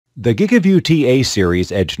The GigaVUE TA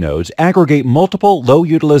series edge nodes aggregate multiple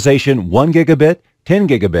low-utilization 1 gigabit, 10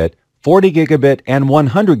 gigabit, 40 gigabit, and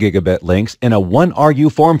 100 gigabit links in a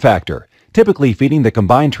 1RU form factor, typically feeding the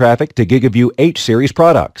combined traffic to GigaVUE H series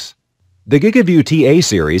products. The GigaVUE TA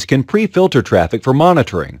series can pre-filter traffic for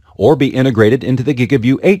monitoring or be integrated into the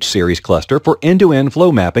GigaVUE H series cluster for end-to-end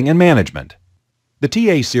flow mapping and management. The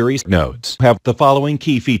TA series nodes have the following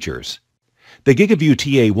key features. The GigaVUE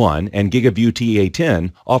TA1 and GigaVUE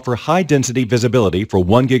TA10 offer high-density visibility for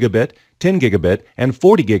 1 gigabit, 10 gigabit, and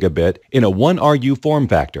 40 gigabit in a 1RU form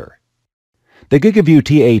factor. The GigaVUE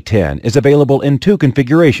TA10 is available in two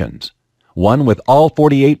configurations, one with all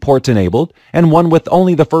 48 ports enabled and one with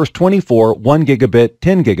only the first 24 1 gigabit,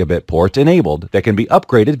 10 gigabit ports enabled that can be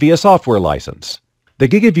upgraded via software license. The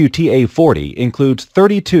GigaVUE TA40 includes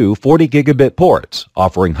 32 40 gigabit ports,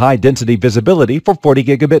 offering high-density visibility for 40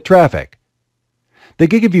 gigabit traffic. The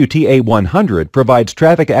GigaVUE TA100 provides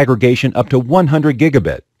traffic aggregation up to 100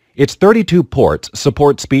 gigabit. Its 32 ports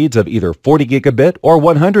support speeds of either 40 gigabit or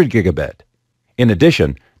 100 gigabit. In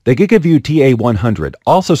addition, the GigaVUE TA100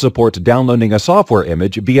 also supports downloading a software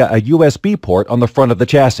image via a USB port on the front of the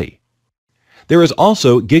chassis. There is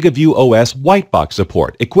also GigaVUE OS whitebox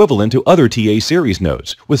support equivalent to other TA series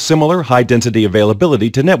nodes, with similar high-density availability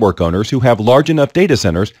to network owners who have large enough data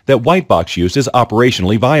centers that whitebox use is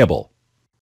operationally viable.